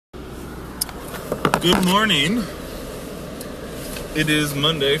Good morning. It is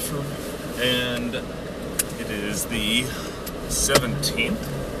Monday and it is the 17th.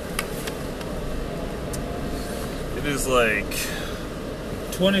 It is like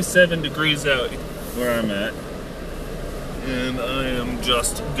 27 degrees out where I'm at, and I am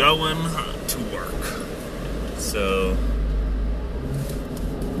just going to work. So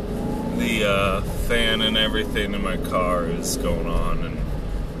the fan and everything in my car is going on, and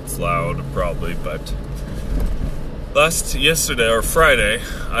it's loud probably, but yesterday or Friday,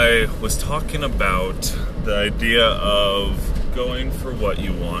 I was talking about the idea of going for what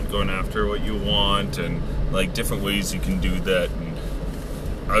you want, going after what you want, and like different ways you can do that. And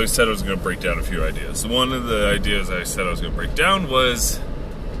I said I was going to break down a few ideas. One of the ideas I said I was going to break down was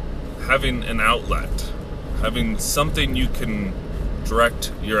having an outlet, having something you can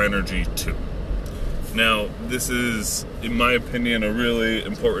direct your energy to. Now, this is, in my opinion, a really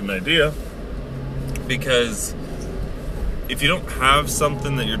important idea, because if you don't have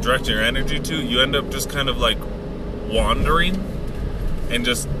something that you're directing your energy to, you end up just kind of like wandering and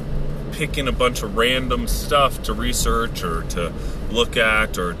just picking a bunch of random stuff to research or to look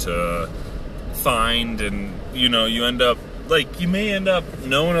at or to find, and you end up you may end up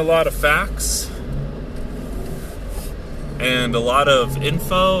knowing a lot of facts and a lot of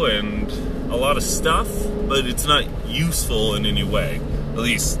info and a lot of stuff, but it's not useful in any way, at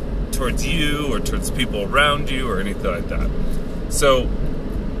least towards you or towards people around you or anything like that. So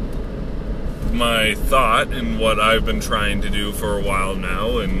my thought, and what I've been trying to do for a while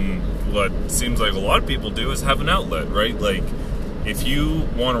now, and what seems like a lot of people do, is have an outlet, right? Like, if you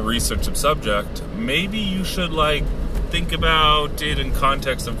want to research a subject, maybe you should think about it in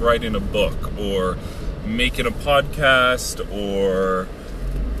context of writing a book or making a podcast or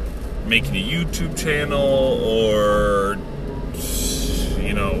making a YouTube channel, or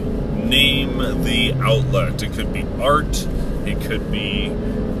name the outlet. It could be art, it could be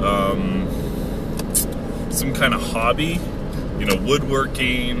some kind of hobby,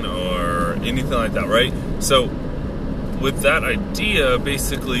 woodworking or anything like that, right? So with that idea,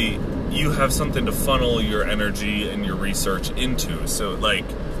 basically you have something to funnel your energy and your research into. So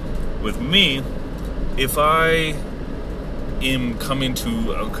with me, if I am coming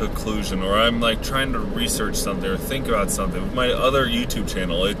to a conclusion, or I'm trying to research something or think about something, with my other YouTube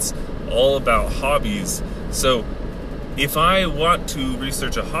channel, it's all about hobbies. So if I want to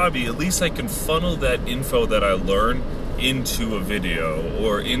research a hobby, at least I can funnel that info that I learn into a video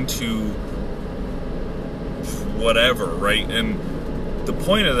or into whatever, right? And the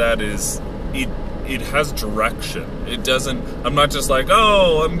point of that is it has direction. It doesn't, I'm not just I'm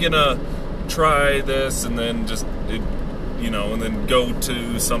gonna try this and then and then go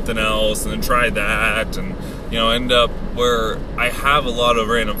to something else and then try that, and end up where I have a lot of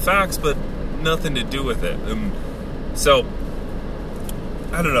random facts but nothing to do with it. And so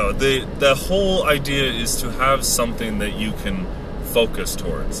I don't know, the whole idea is to have something that you can focus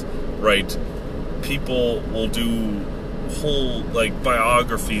towards, right? People will do whole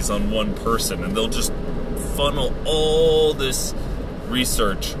biographies on one person, and they'll just funnel all this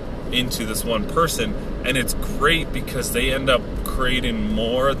research into this one person, and it's great because they end up creating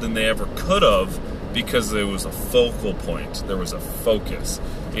more than they ever could have, because there was a focal point, there was a focus.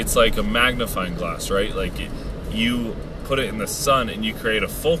 It's like a magnifying glass, right? You put it in the sun and you create a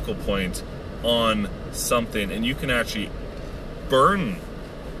focal point on something, and you can actually burn,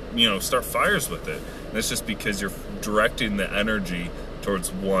 start fires with it. And that's just because you're directing the energy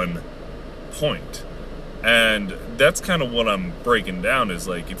towards one point. And that's kind of what I'm breaking down, is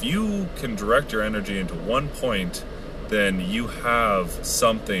if you can direct your energy into one point, then you have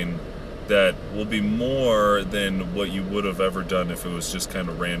something that will be more than what you would have ever done if it was just kind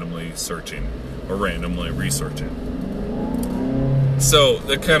of randomly searching or randomly researching. So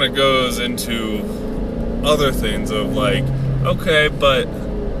that kind of goes into other things of okay, but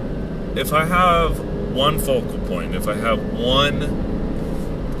if I have one focal point, if I have one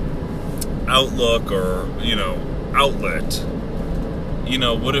outlook or outlet,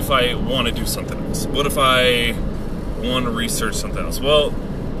 what if I want to do something else? What if I want to research something else? Well,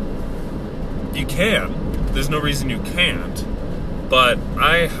 you can. There's no reason you can't. But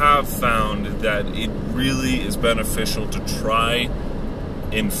I have found that it really is beneficial to try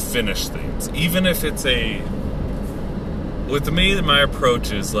and finish things, even if it's with me, my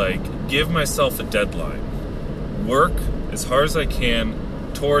approach is give myself a deadline, work as hard as I can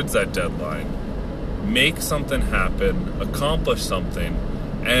towards that deadline, make something happen, accomplish something,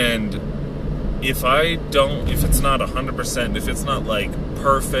 and if it's not 100%, if it's not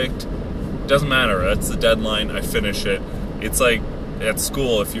perfect, doesn't matter, that's the deadline, I finish it. It's at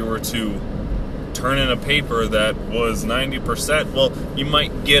school, if you were to turn in a paper that was 90%, well, you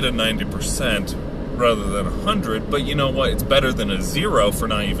might get a 90% rather than 100, but you know what? It's better than a 0 for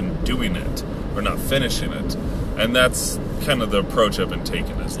not even doing it or not finishing it. And that's kind of the approach I've been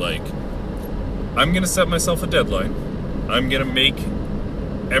taking, is like, I'm going to set myself a deadline. I'm going to make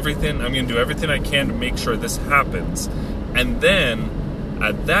everything, I'm going to do everything I can to make sure this happens. And then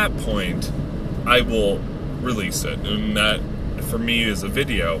at that point, I will release it. And that, for me, is a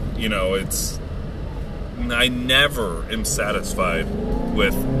video. You know, I never am satisfied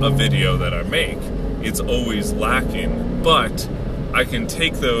with a video that I make. It's always lacking, but I can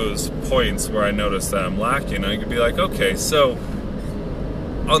take those points where I notice that I'm lacking, and I can be like, okay, so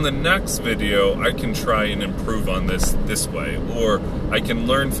on the next video, I can try and improve on this way, or I can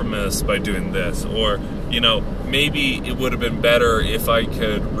learn from this by doing this, or, you know, maybe it would have been better if I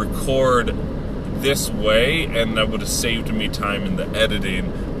could record this way, and that would have saved me time in the editing,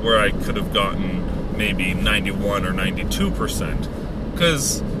 where I could have gotten maybe 91 or 92%.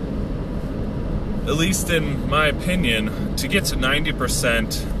 Because, at least in my opinion, to get to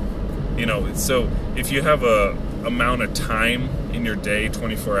 90%, you know, so if you have a amount of time in your day,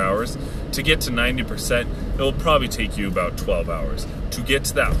 24 hours, to get to 90%, it will probably take you about 12 hours. To get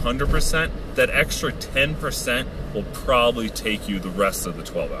to that 100%, that extra 10% will probably take you the rest of the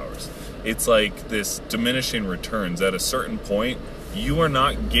 12 hours. It's like this diminishing returns. At a certain point, you are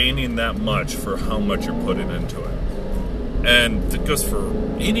not gaining that much for how much you're putting into it. And it goes for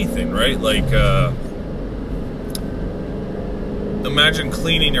anything, right? Like, imagine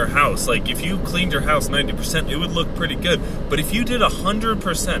cleaning your house. Like, if you cleaned your house 90%, it would look pretty good. But if you did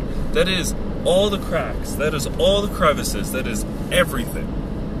 100%, that is all the cracks, that is all the crevices, that is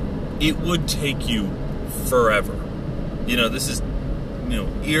everything, it would take you forever. You know, this is, you know,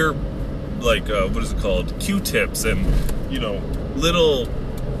 what is it called? Q-tips and, you know, little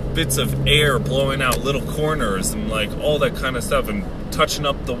bits of air blowing out little corners and like all that kind of stuff, and touching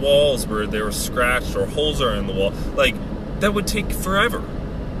up the walls where they were scratched or holes are in the wall. Like, that would take forever.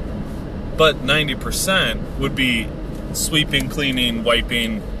 But 90% would be sweeping, cleaning,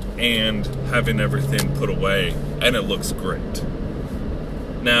 wiping, and having everything put away, and it looks great.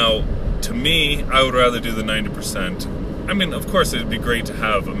 Now, to me, I would rather do the 90%. I mean, of course, it'd be great to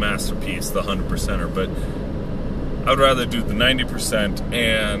have a masterpiece, the 100%er, but I would rather do the 90%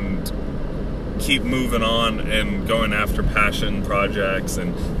 and keep moving on and going after passion projects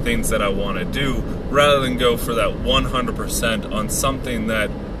and things that I want to do, rather than go for that 100% on something that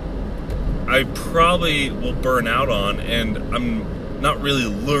I probably will burn out on and I'm not really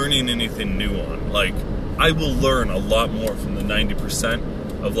learning anything new on. Like, I will learn a lot more from the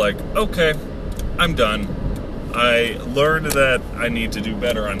 90% of like, okay, I'm done. I learned that I need to do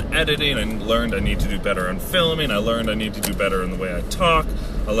better on editing. I learned I need to do better on filming. I learned I need to do better in the way I talk.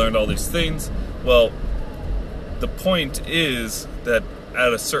 I learned all these things. Well, the point is that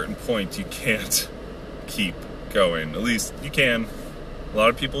at a certain point you can't keep going. At least you can. A lot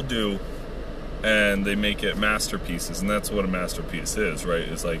of people do, and they make it masterpieces, and that's what a masterpiece is, right?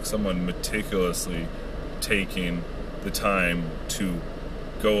 It's like someone meticulously taking the time to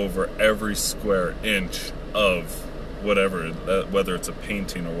go over every square inch of whatever, whether it's a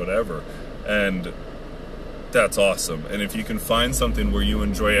painting or whatever, and that's awesome. And if you can find something where you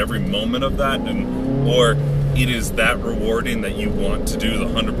enjoy every moment of that, or it is that rewarding that you want to do the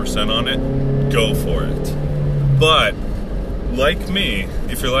 100% on it, go for it. But like me,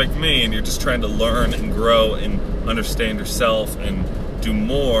 if you're like me and you're just trying to learn and grow and understand yourself and do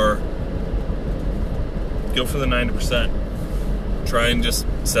more, go for the 90%. Try and just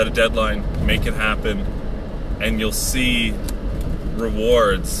set a deadline, make it happen, and you'll see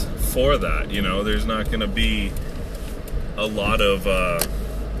rewards for that. You know, there's not going to be a lot of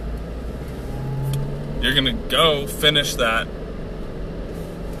you're going to go finish that,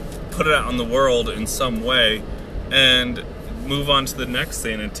 put it out in the world in some way, and move on to the next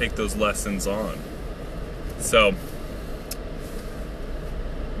thing and take those lessons on. So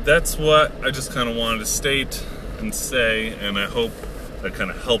that's what I just kind of wanted to state and say, and I hope that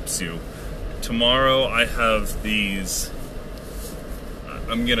kind of helps you. Tomorrow I have these,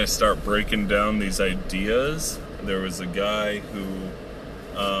 I'm gonna start breaking down these ideas. There was a guy who,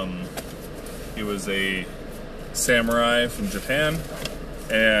 he was a samurai from Japan,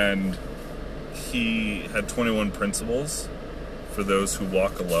 and he had 21 principles for those who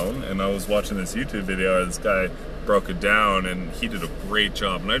walk alone. And I was watching this YouTube video where this guy broke it down, and he did a great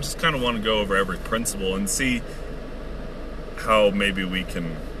job. And I just kind of want to go over every principle and see how maybe we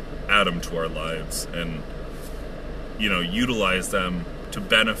can add them to our lives and, you know, utilize them to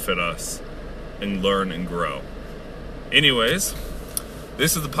benefit us and learn and grow. Anyways,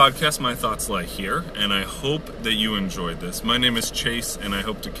 This is the podcast, My Thoughts Lie Here, and I hope that you enjoyed this. My name is Chase, and I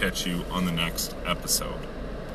hope to catch you on the next episode.